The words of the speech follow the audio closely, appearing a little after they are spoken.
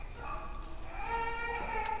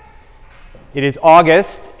It is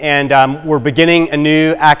August, and we're beginning a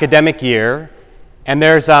new academic year, and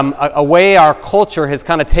there's a way our culture has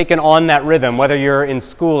kind of taken on that rhythm, whether you're in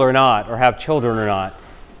school or not, or have children or not.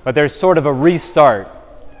 But there's sort of a restart.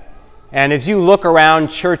 And as you look around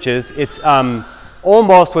churches, it's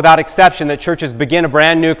almost without exception that churches begin a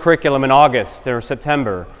brand new curriculum in August or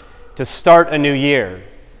September to start a new year.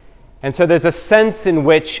 And so there's a sense in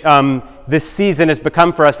which this season has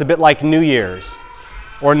become for us a bit like New Year's,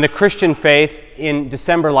 or in the Christian faith in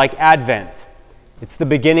December like Advent. It's the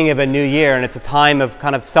beginning of a new year, and it's a time of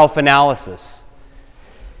kind of self-analysis.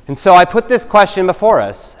 And so I put this question before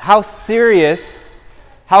us: how serious,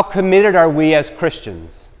 how committed are we as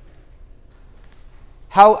Christians?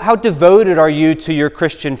 How devoted are you to your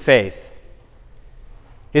Christian faith?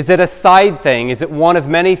 Is it a side thing? Is it one of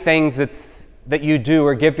many things that you do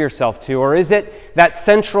or give yourself to? Or is it that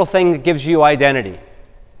central thing that gives you identity,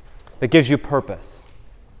 that gives you purpose?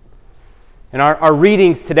 And our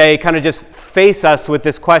readings today kind of just face us with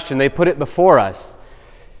this question. They put it before us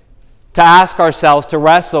to ask ourselves, to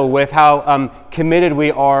wrestle with how committed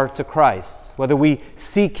we are to Christ, whether we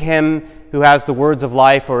seek Him who has the words of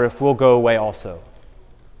life or if we'll go away also.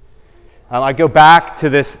 I go back to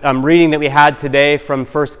this reading that we had today from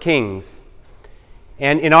 1 Kings.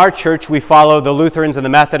 And in our church, we follow the Lutherans and the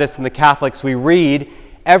Methodists and the Catholics. We read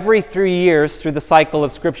every 3 years through the cycle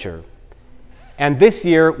of Scripture. And this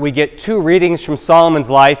year, we get 2 readings from Solomon's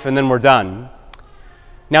life, and then we're done.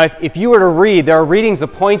 Now, if you were to read, there are readings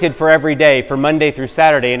appointed for every day, for Monday through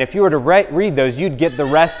Saturday, and if you were to read those, you'd get the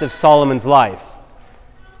rest of Solomon's life.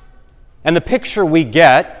 And the picture we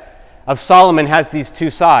get of Solomon has these 2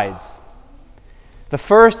 sides. The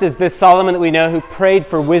first is this Solomon that we know who prayed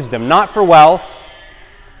for wisdom, not for wealth,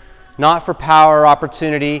 not for power or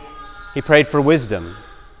opportunity. He prayed for wisdom.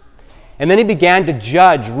 And then he began to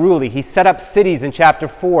judge rudely. He set up cities in chapter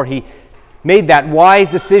 4. He made that wise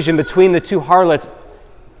decision between the 2 harlots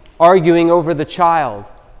arguing over the child.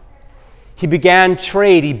 He began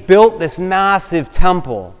trade. He built this massive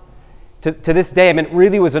temple. To this day, it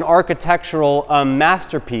really was an architectural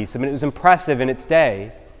masterpiece. It was impressive in its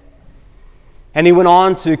day. And he went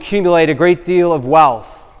on to accumulate a great deal of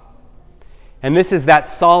wealth. And this is that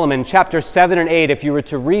Solomon. Chapter 7 and 8, if you were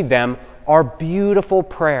to read them, are beautiful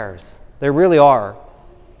prayers. They really are.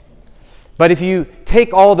 But if you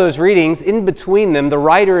take all those readings, in between them, the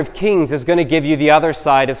writer of Kings is going to give you the other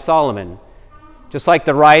side of Solomon, just like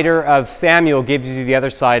the writer of Samuel gives you the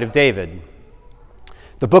other side of David.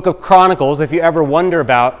 The book of Chronicles, if you ever wonder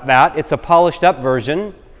about that, it's a polished up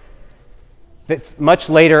version that's much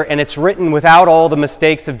later, and it's written without all the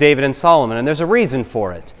mistakes of David and Solomon, and there's a reason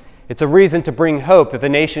for it. It's a reason to bring hope that the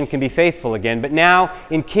nation can be faithful again. But now,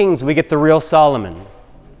 in Kings, we get the real Solomon.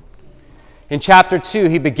 In chapter 2,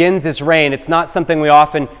 he begins his reign. It's not something we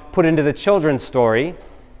often put into the children's story.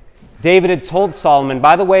 David had told Solomon,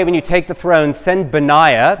 by the way, when you take the throne, send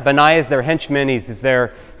Benaiah. Benaiah is their henchman. He's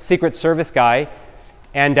their secret service guy.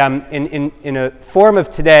 And in a form of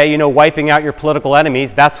today, wiping out your political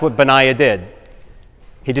enemies, that's what Benaiah did.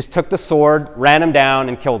 He just took the sword, ran him down,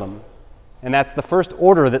 and killed him. And that's the first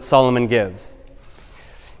order that Solomon gives.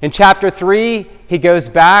 In chapter 3, he goes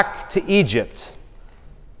back to Egypt.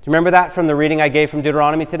 Do you remember that from the reading I gave from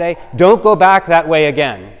Deuteronomy today? Don't go back that way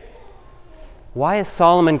again. Why has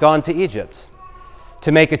Solomon gone to Egypt?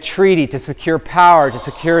 To make a treaty, to secure power, to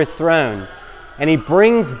secure his throne. And he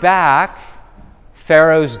brings back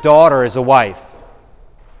Pharaoh's daughter as a wife.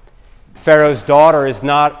 Pharaoh's daughter is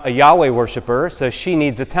not a Yahweh worshiper, so she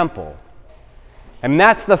needs a temple. And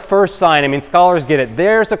that's the first sign. Scholars get it.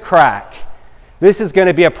 There's a crack. This is going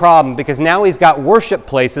to be a problem because now he's got worship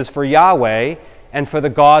places for Yahweh and for the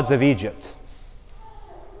gods of Egypt.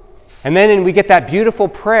 And then we get that beautiful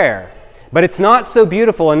prayer. But it's not so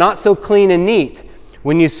beautiful and not so clean and neat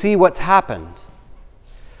when you see what's happened.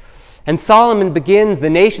 And Solomon the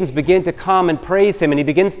nations begin to come and praise him, and he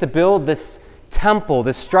begins to build this temple,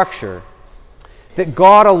 this structure that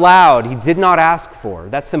God allowed. He did not ask for.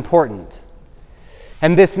 That's important.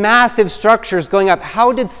 And this massive structure is going up.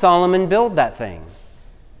 How did Solomon build that thing?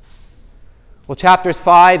 Well, chapters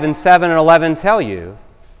 5 and 7 and 11 tell you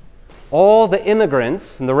all the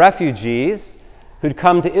immigrants and the refugees who'd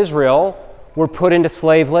come to Israel were put into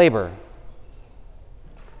slave labor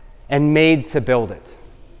and made to build it.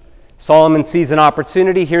 Solomon sees an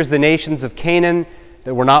opportunity. Here's the nations of Canaan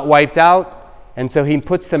that were not wiped out, and so he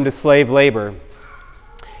puts them to slave labor.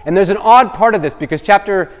 And there's an odd part of this because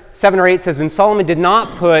chapter 7 or 8 says when Solomon did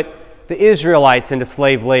not put the Israelites into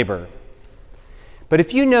slave labor. But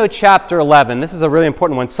if you know chapter 11, this is a really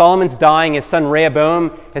important one. Solomon's dying, his son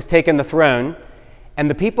Rehoboam has taken the throne, and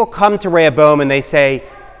the people come to Rehoboam and they say,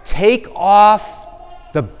 take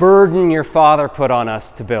off the burden your father put on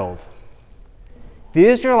us to build. The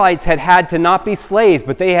Israelites had to not be slaves,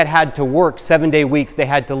 but they had to work 7-day weeks. They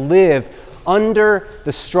had to live under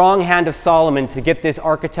the strong hand of Solomon to get this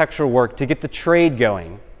architectural work, to get the trade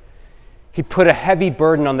going. He put a heavy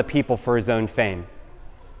burden on the people for his own fame.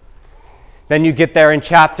 Then you get there in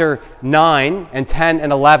chapter 9 and 10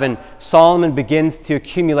 and 11, Solomon begins to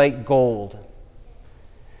accumulate gold.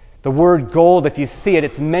 The word gold, if you see it,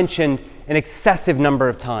 it's mentioned an excessive number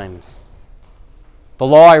of times. The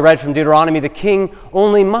law I read from Deuteronomy, the king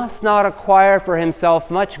only must not acquire for himself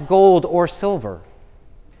much gold or silver.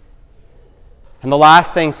 And the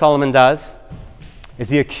last thing Solomon does is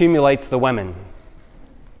he accumulates the women.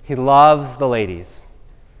 He loves the ladies.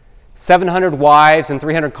 700 wives and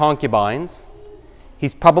 300 concubines.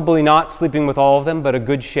 He's probably not sleeping with all of them, but a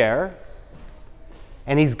good share.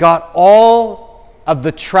 And he's got all of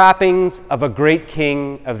the trappings of a great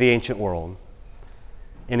king of the ancient world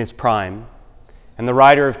in his prime. And the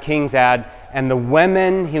writer of Kings add, and the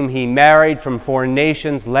women whom he married from foreign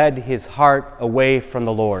nations led his heart away from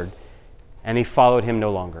the Lord, and he followed him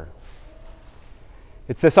no longer.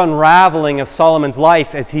 It's this unraveling of Solomon's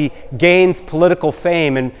life as he gains political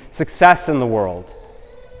fame and success in the world.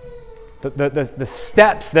 The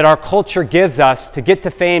steps that our culture gives us to get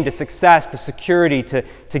to fame, to success, to security,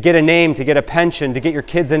 to get a name, to get a pension, to get your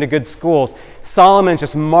kids into good schools. Solomon's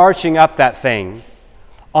just marching up that thing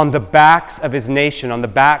on the backs of his nation, on the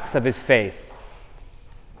backs of his faith.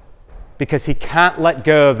 Because he can't let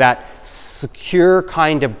go of that secure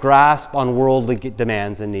kind of grasp on worldly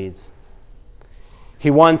demands and needs. He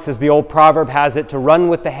wants, as the old proverb has it, to run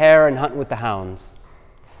with the hare and hunt with the hounds.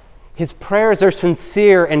 His prayers are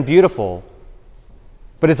sincere and beautiful,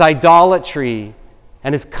 but his idolatry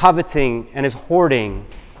and his coveting and his hoarding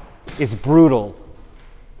is brutal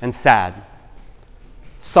and sad.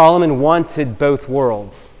 Solomon wanted both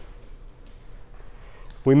worlds.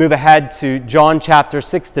 We move ahead to John chapter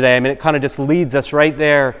 6 today. It kind of just leads us right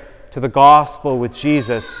there to the gospel with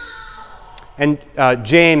Jesus. And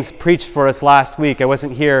James preached for us last week. I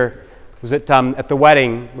wasn't here. I was at the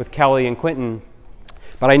wedding with Kelly and Quentin.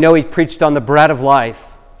 But I know he preached on the bread of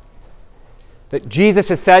life. That Jesus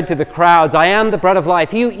has said to the crowds, I am the bread of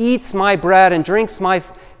life. He who eats my bread and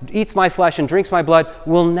eats my flesh and drinks my blood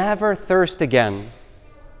will never thirst again.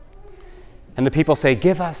 And the people say,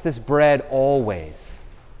 give us this bread always.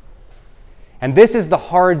 And this is the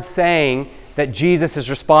hard saying that Jesus is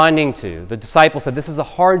responding to. The disciples said, this is a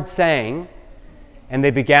hard saying, and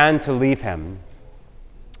they began to leave him.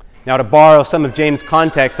 Now, to borrow some of James'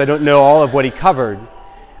 context, I don't know all of what he covered,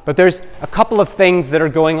 but there's a couple of things that are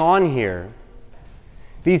going on here.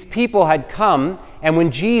 These people had come, and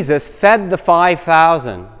when Jesus fed the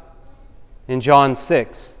 5,000 in John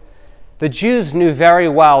 6, the Jews knew very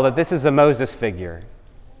well that this is a Moses figure.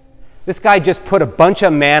 This guy just put a bunch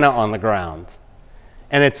of manna on the ground,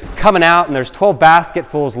 and it's coming out, and there's 12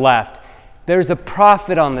 basketfuls left. There's a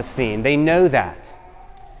prophet on the scene. They know that.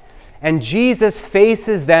 And Jesus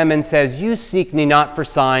faces them and says, you seek me not for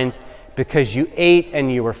signs, because you ate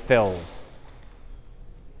and you were filled.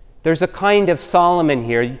 There's a kind of Solomon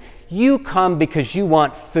here. You come because you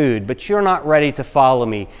want food, but you're not ready to follow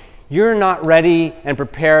me. You're not ready and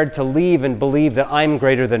prepared to leave and believe that I'm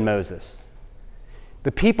greater than Moses.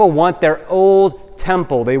 The people want their old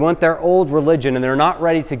temple. They want their old religion, and they're not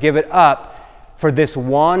ready to give it up for this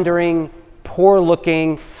wandering,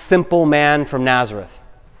 poor-looking, simple man from Nazareth.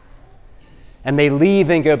 And they leave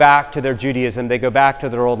and go back to their Judaism. They go back to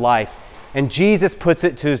their old life. And Jesus puts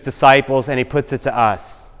it to his disciples, and he puts it to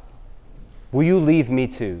us. Will you leave me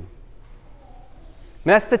too? And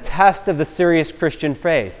that's the test of the serious Christian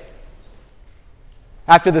faith.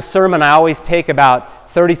 After the sermon, I always take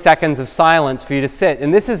about 30 seconds of silence for you to sit.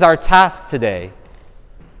 And this is our task today.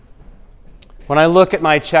 When I look at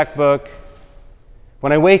my checkbook,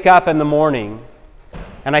 when I wake up in the morning,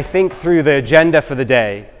 and I think through the agenda for the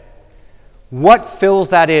day, what fills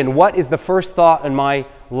that in? What is the first thought in my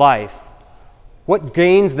life? What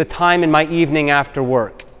gains the time in my evening after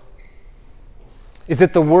work? Is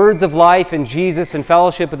it the words of life and Jesus and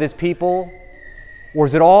fellowship with his people? Or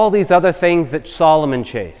is it all these other things that Solomon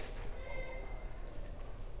chased?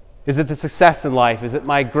 Is it the success in life? Is it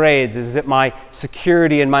my grades? Is it my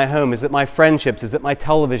security in my home? Is it my friendships? Is it my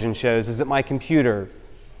television shows? Is it my computer?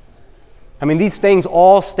 I mean, these things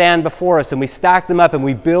all stand before us, and we stack them up and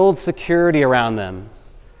we build security around them.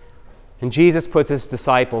 And Jesus puts his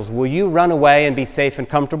disciples, will you run away and be safe and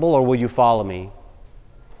comfortable, or will you follow me?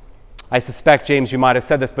 I suspect, James, you might have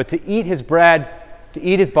said this, but to eat his bread, to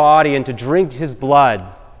eat his body, and to drink his blood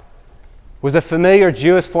was a familiar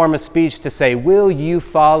Jewish form of speech to say, will you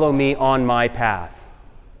follow me on my path?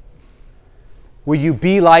 Will you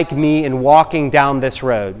be like me in walking down this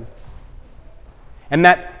road? And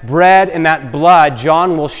that bread and that blood,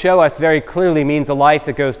 John will show us very clearly, means a life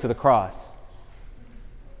that goes to the cross.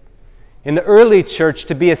 In the early church,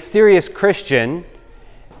 to be a serious Christian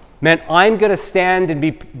meant I'm going to stand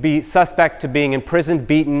and be suspect to being imprisoned,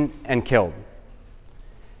 beaten, and killed.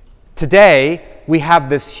 Today, we have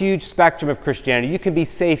this huge spectrum of Christianity. You can be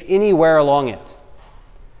safe anywhere along it.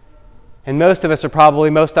 And most of us are probably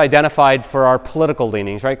most identified for our political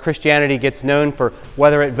leanings, right? Christianity gets known for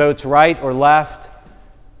whether it votes right or left,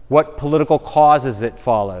 what political causes it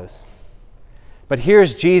follows. But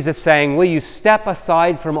here's Jesus saying, will you step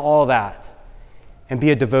aside from all that and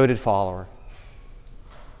be a devoted follower?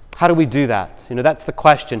 How do we do that? That's the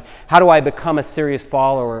question. How do I become a serious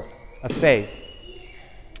follower of faith?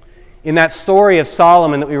 In that story of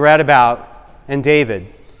Solomon that we read about and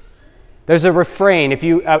David, there's a refrain. If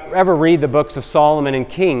you ever read the books of Solomon and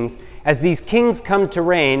Kings, as these kings come to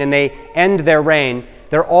reign and they end their reign,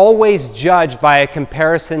 they're always judged by a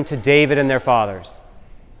comparison to David and their fathers.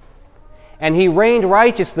 And he reigned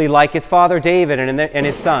righteously like his father David and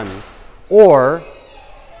his sons, or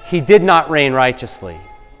he did not reign righteously.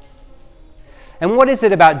 And what is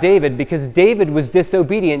it about David? Because David was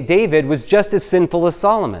disobedient. David was just as sinful as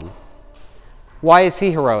Solomon. Why is he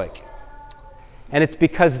heroic? And it's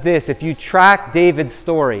because if you track David's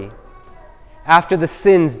story, after the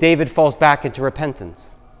sins, David falls back into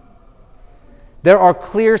repentance. There are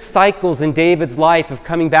clear cycles in David's life of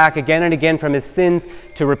coming back again and again from his sins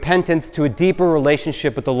to repentance, to a deeper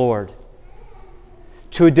relationship with the Lord,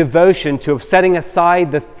 to a devotion, to setting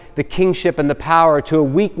aside the kingship and the power, to a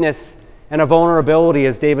weakness and a vulnerability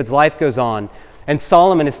as David's life goes on. And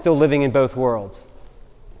Solomon is still living in both worlds.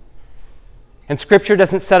 And Scripture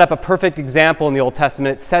doesn't set up a perfect example in the Old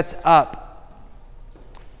Testament. It sets up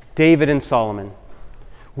David and Solomon.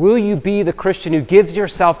 Will you be the Christian who gives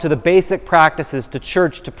yourself to the basic practices, to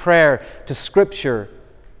church, to prayer, to Scripture,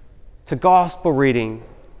 to gospel reading,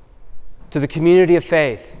 to the community of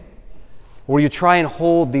faith? Or will you try and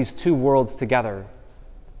hold these two worlds together?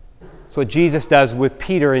 That's what Jesus does with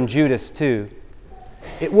Peter and Judas too.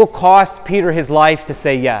 It will cost Peter his life to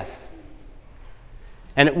say yes.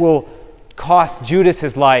 And it will cost Judas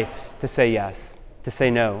his life to say yes, to say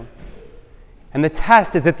no. And the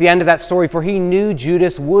test is at the end of that story, for he knew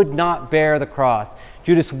Judas would not bear the cross.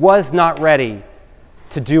 Judas was not ready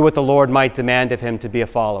to do what the Lord might demand of him to be a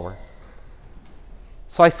follower.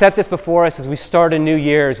 So I set this before us as we start a new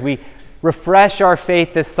year, as we refresh our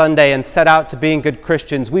faith this Sunday and set out to being good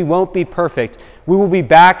Christians. We won't be perfect. We will be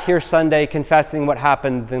back here Sunday confessing what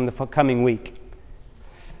happened in the coming week.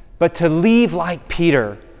 But to leave like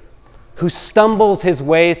Peter, who stumbles his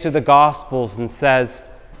ways to the Gospels and says,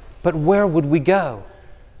 but where would we go?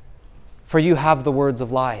 For you have the words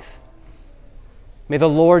of life. May the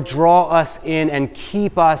Lord draw us in and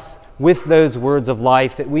keep us with those words of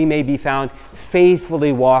life, that we may be found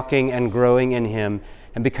faithfully walking and growing in Him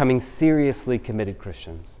and becoming seriously committed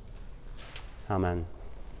Christians. Amen.